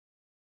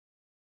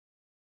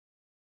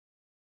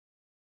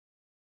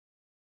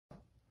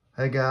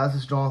Hey guys,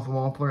 it's Jonathan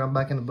Wampler. I'm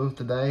back in the booth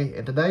today.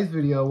 In today's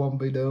video, I'm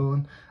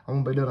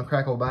gonna be doing a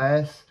crackle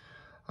bass.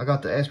 I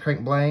got the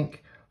S-Crank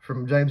Blank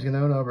from James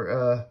Ganoon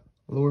over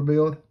Lure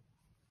Build.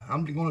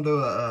 I'm gonna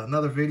do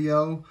another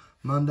video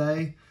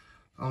Monday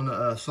on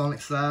the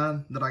Sonic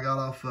side that I got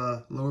off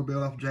Lure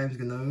Build off James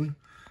Ganoon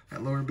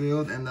at Lure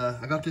Build, and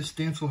I got this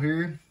stencil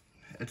here.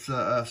 It's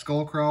a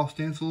skull crawl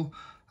stencil.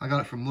 I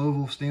got it from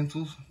Louisville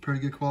Stencils,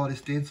 pretty good quality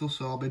stencil.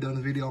 So I'll be doing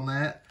a video on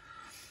that.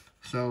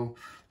 So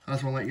I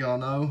just want to let y'all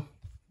know.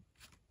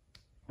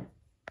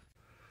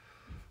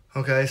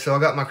 Okay, so I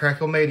got my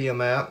crackle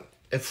medium out.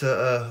 It's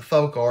a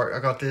folk art. I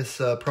got this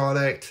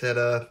product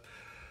at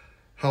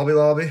Hobby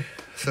Lobby.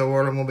 So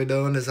what I'm gonna be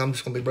doing is I'm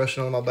just gonna be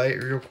brushing on my bait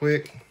real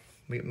quick.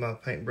 Get my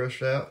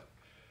paintbrush out.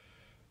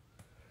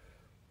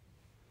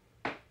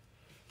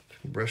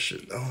 Brush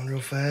it on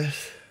real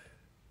fast.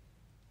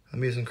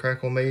 I'm using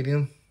crackle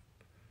medium.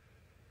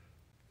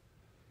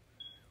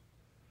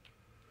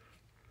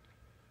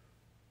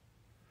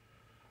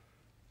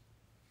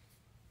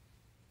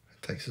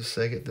 It takes a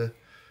second to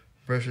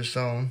brush this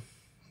on.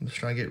 I'm just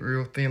trying to get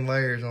real thin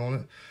layers on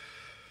it.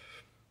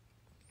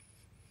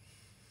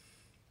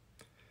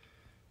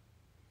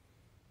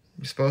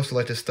 You're supposed to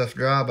let this stuff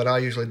dry, but I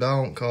usually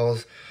don't,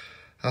 because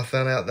I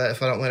found out that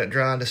if I don't let it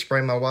dry and just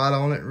spray my white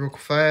on it real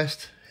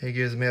fast, it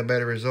gives me a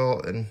better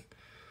result. And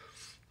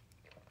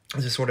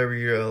it's just whatever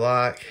you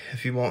like.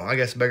 If you want, I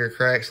guess, bigger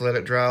cracks, let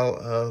it dry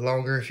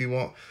longer. If you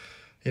want,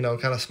 you know,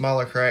 kind of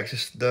smaller cracks,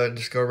 just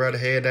go right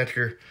ahead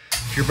after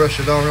you brush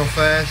it on real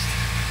fast.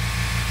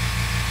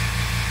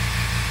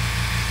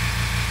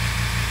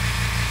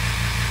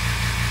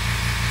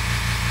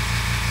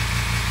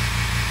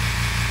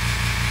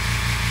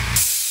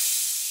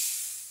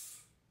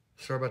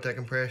 Sorry about that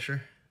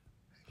compressor.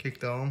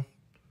 Kicked on.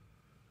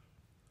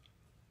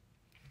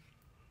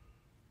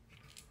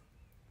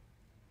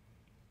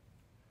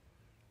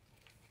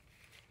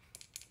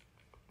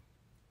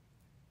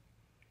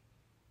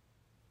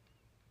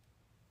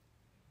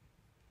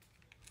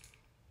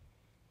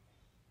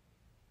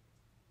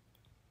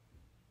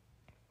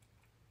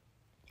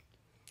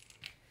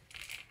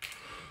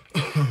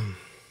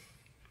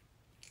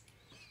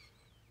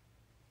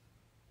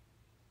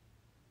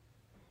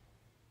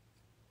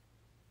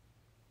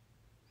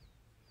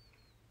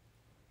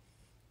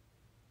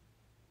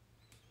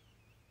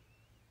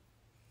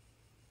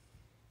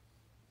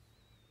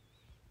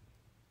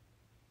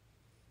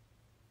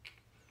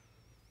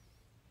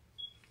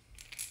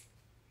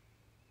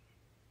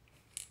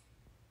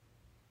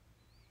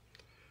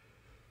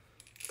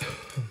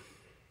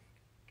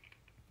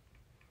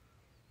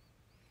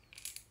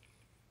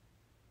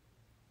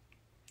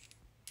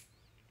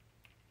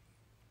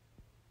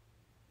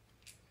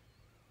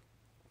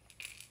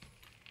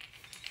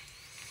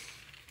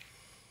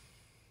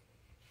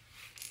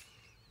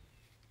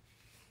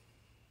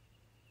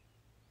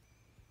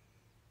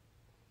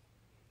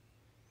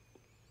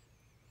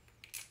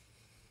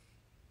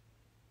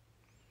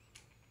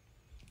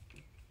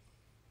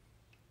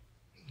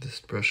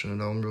 Just brushing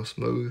it on real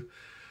smooth.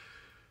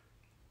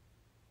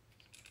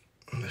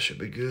 That should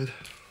be good.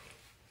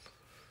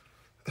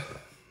 Let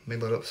me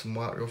let up some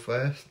white real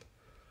fast.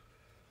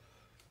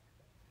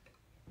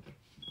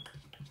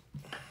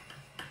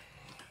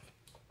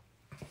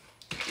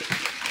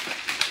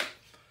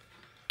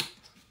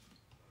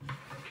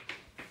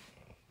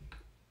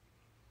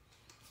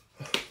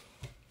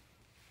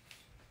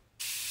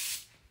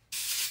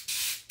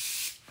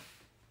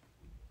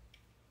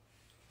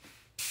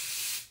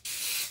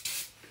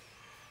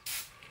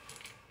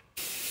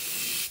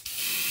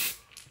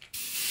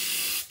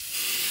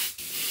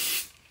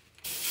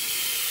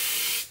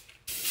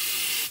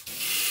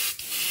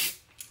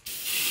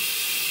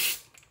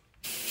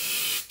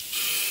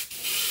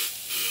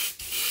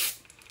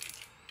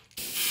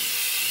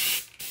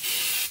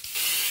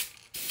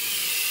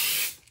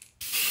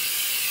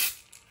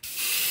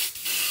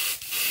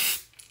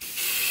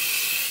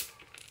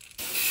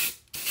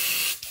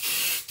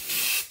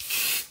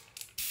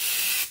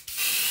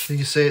 You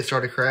can see it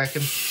started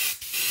cracking.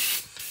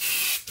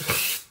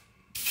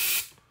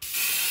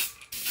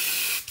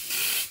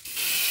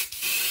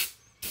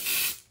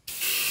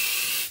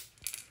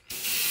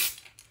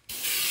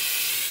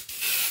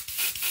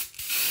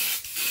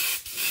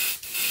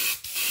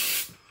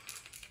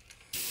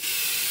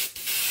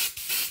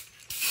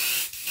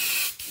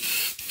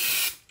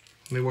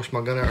 Let me wash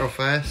my gun out real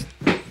fast.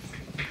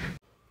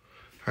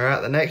 All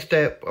right, the next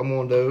step I'm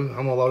gonna do,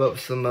 I'm gonna load up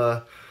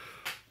some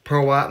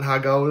pearl white and high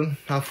golden,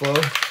 high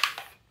flow.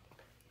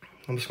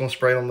 I'm just gonna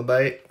spray it on the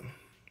bait.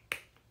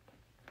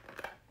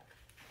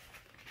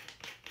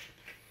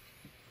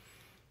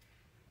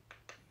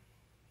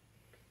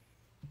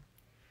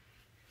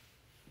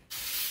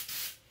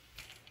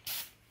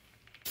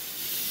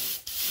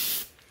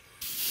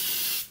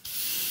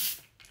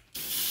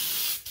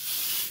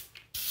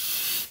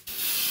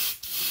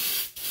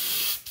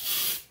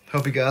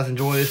 Hope you guys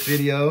enjoy this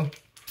video.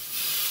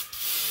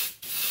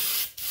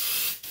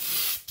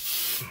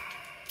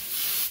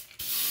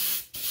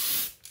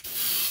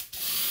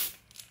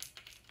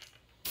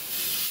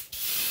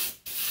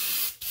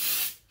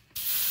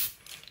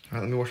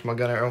 Alright, let me wash my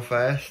gun out real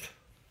fast.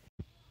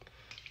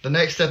 The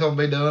next step I'll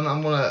be doing,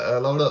 I'm gonna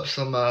load up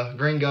some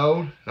green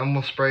gold. I'm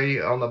gonna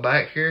spray on the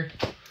back here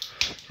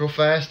real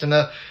fast. And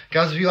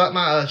guys, if you like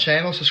my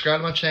channel, subscribe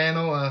to my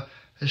channel.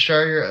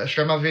 Share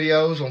my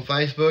videos on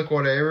Facebook,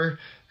 whatever.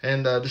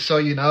 And just so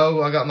you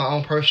know, I got my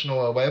own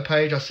personal web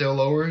page. I sell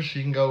lures.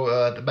 You can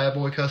go to Bad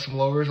Boy Custom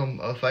Lures on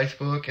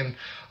Facebook, and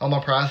all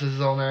my prices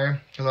is on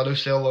there because I do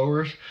sell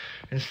lures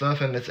and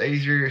stuff. And it's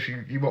easier if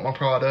you want my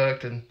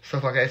product and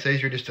stuff like that. It's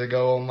easier just to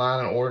go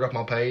online and order it off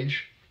my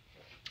page.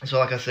 So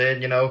like I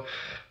said, you know,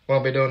 what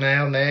I'll be doing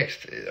now,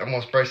 next, I'm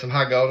going to spray some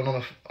high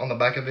golden on the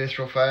back of this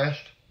real fast.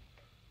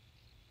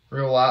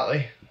 Real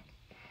lightly.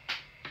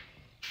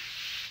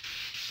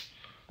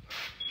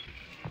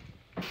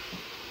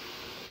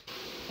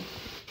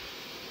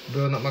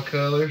 Building up my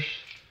colors.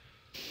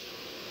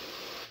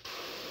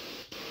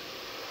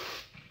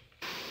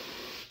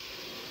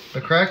 The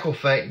crackle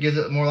effect gives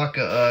it more like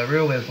a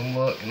realism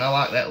look, and I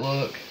like that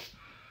look.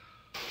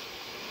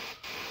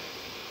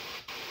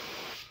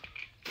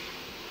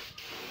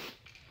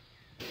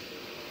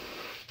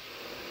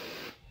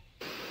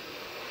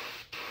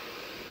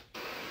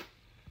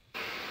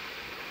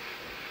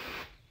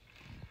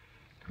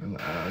 And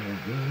the eyes are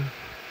good.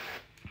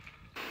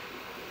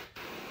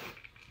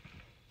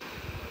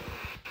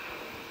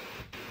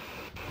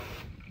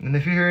 And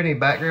if you hear any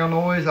background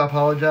noise, I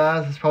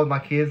apologize. It's probably my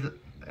kids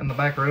in the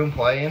back room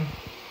playing.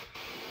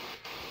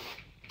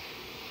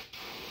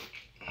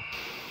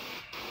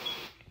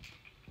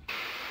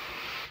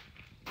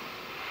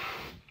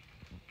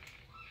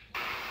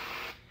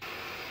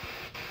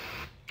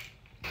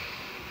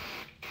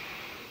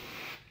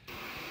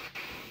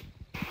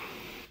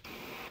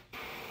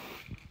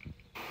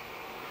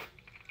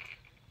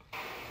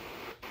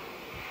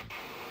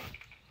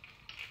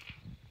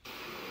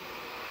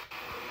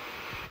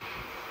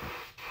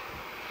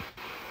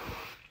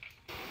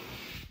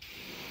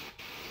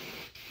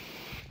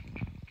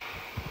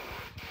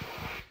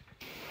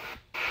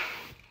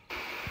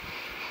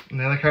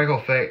 Now the crackle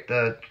effect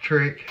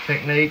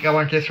technique, I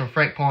learned this from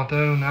Frank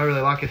Pontoon. I really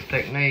like his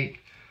technique,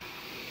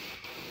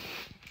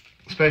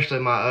 especially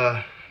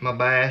my my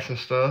bass and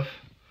stuff.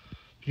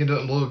 You can do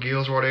it in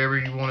bluegills or whatever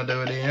you want to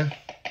do it in.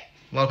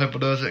 A lot of people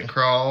does it in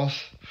crawls.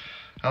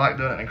 I like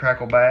doing it in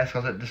crackle bass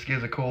because it just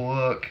gives a cool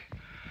look.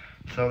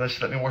 So let's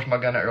let me wash my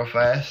gun out real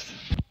fast.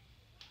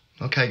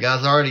 Okay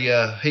guys, I already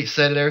heat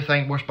set it,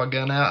 everything, washed my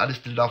gun out. I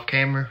just did it off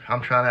camera.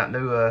 I'm trying out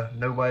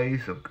new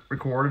ways of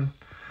recording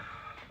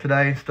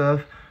today and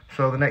stuff.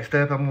 So the next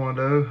step I'm going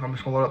to do, I'm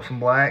just going to load up some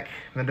black.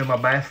 I'm going to do my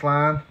bass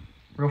line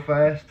real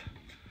fast.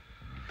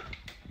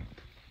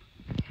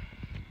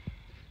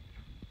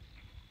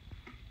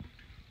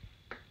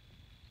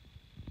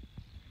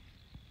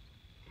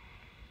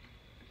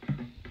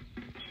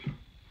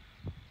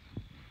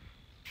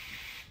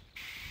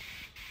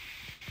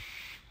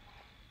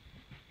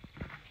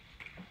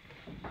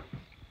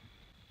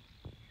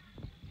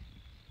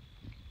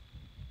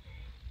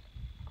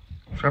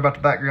 Sorry about the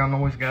background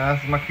noise, guys.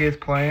 This is my kids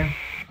playing.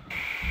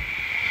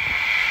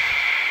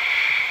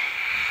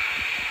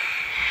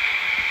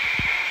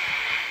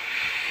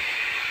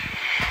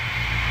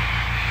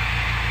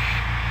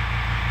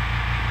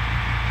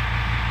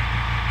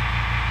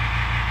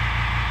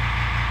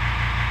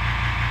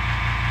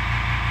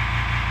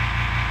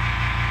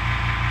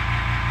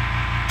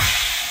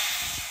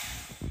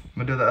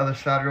 I'm gonna do the other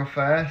side real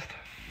fast.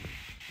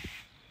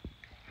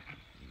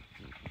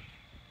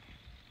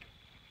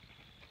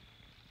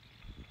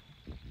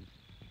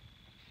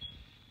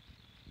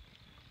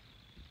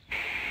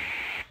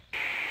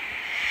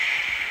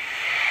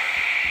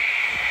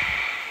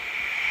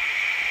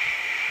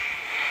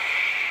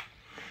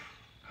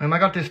 And I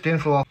got this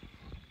stencil off.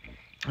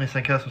 This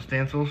thing custom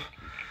stencils.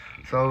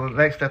 So the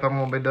next step I'm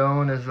gonna be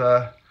doing is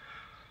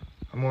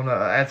I'm gonna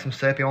add some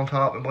sepia on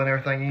top and blend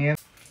everything in.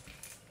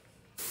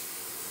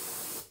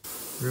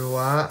 Real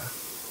light.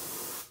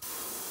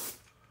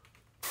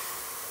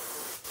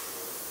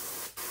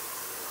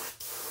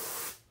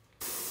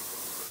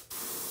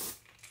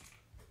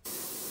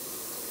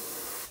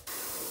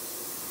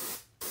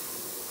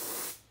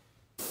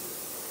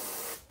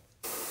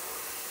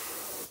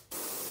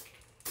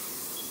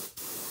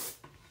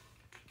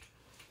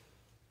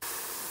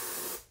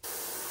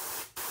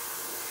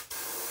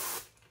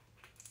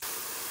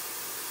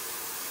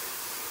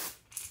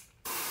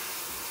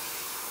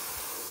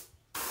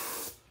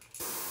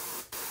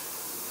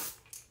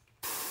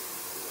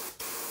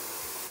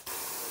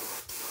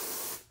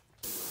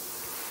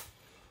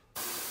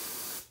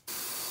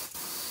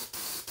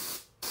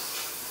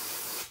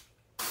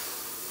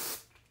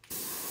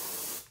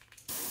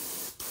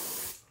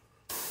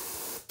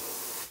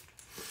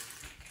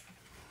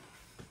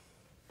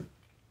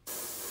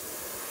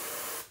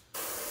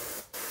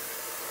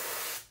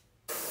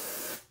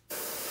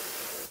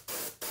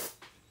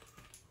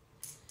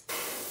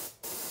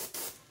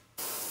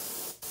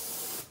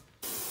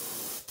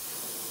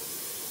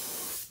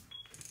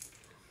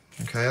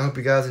 Okay, I hope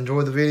you guys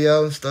enjoyed the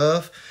video and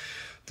stuff.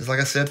 Just like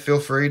I said, feel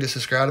free to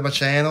subscribe to my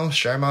channel,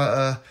 share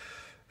my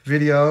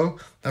video.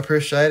 I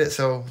appreciate it.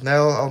 So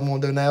now all I'm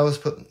gonna do now is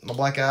put my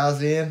black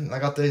eyes in. I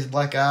got these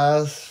black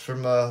eyes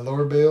from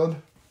Lure Build.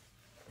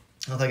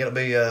 I think it'll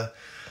be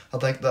I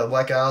think the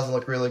black eyes will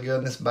look really good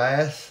in this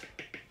bass.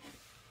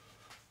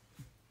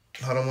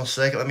 Hold on one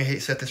second. Let me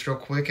heat set this real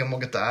quick and we'll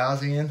get the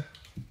eyes in.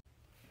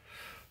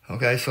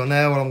 Okay, so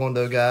now what I'm going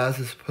to do, guys,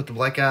 is put the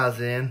black eyes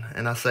in.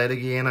 And I say it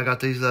again, I got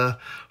these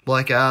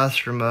black eyes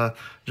from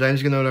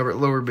James Ganoon over at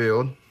Lure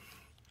Build.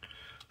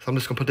 So I'm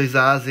just going to put these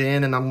eyes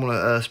in and I'm going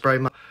to spray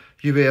my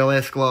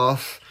UVLS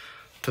gloss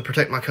to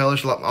protect my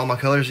colors, lock all my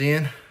colors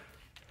in.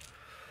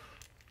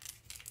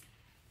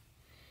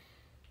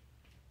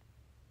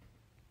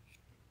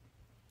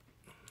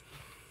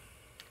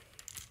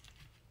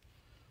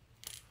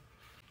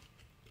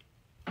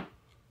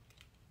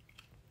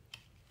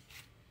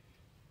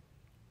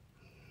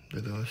 Do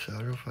the other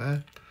side real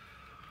fast.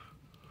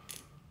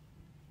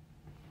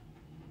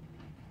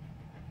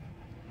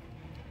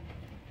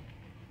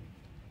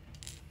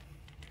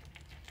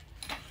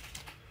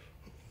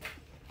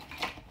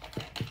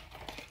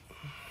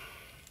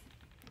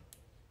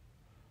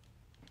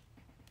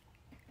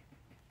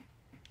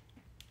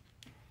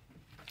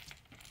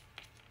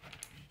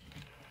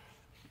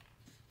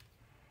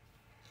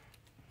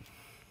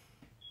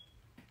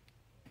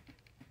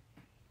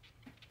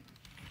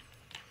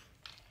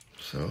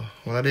 So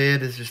what I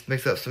did is just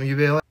mix up some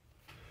UVLS.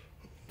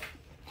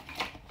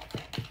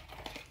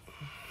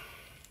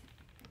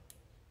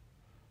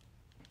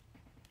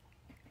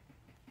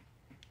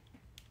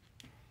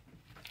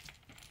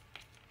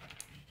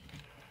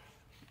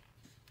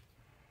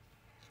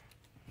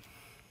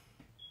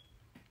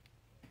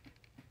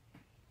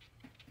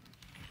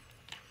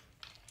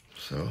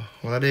 So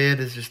what I did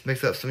is just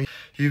mix up some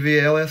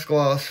UVLS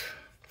gloss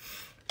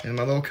in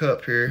my little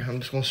cup here. I'm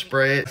just gonna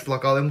spray it,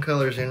 lock all them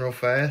colors in real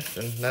fast,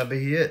 and that'll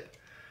be it.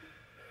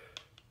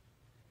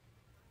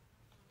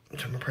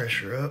 Turn my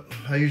pressure up.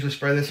 I usually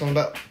spray this on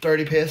about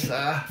 30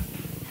 psi.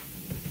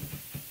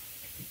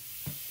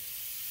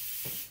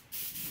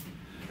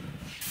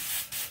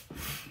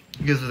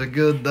 Gives it a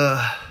good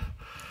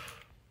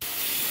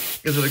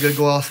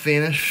gloss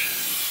finish.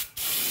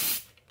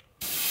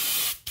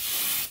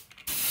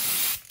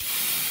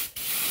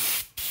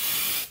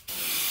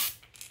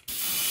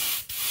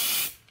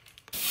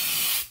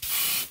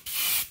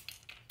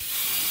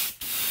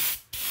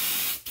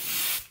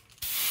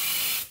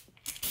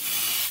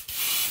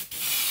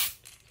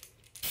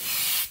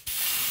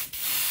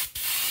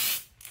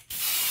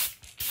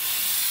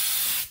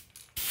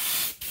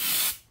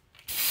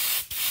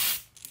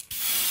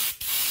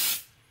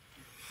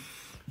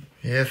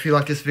 Yeah, if you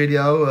like this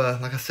video,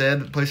 like I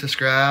said, please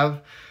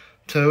subscribe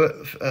to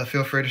it.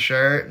 Feel free to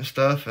share it and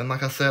stuff. And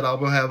like I said, I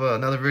will have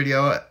another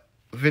video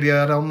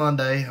out on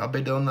Monday. I'll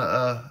be doing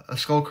a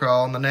skull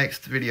crawl on the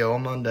next video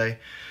on Monday.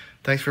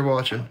 Thanks for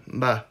watching.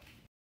 Bye.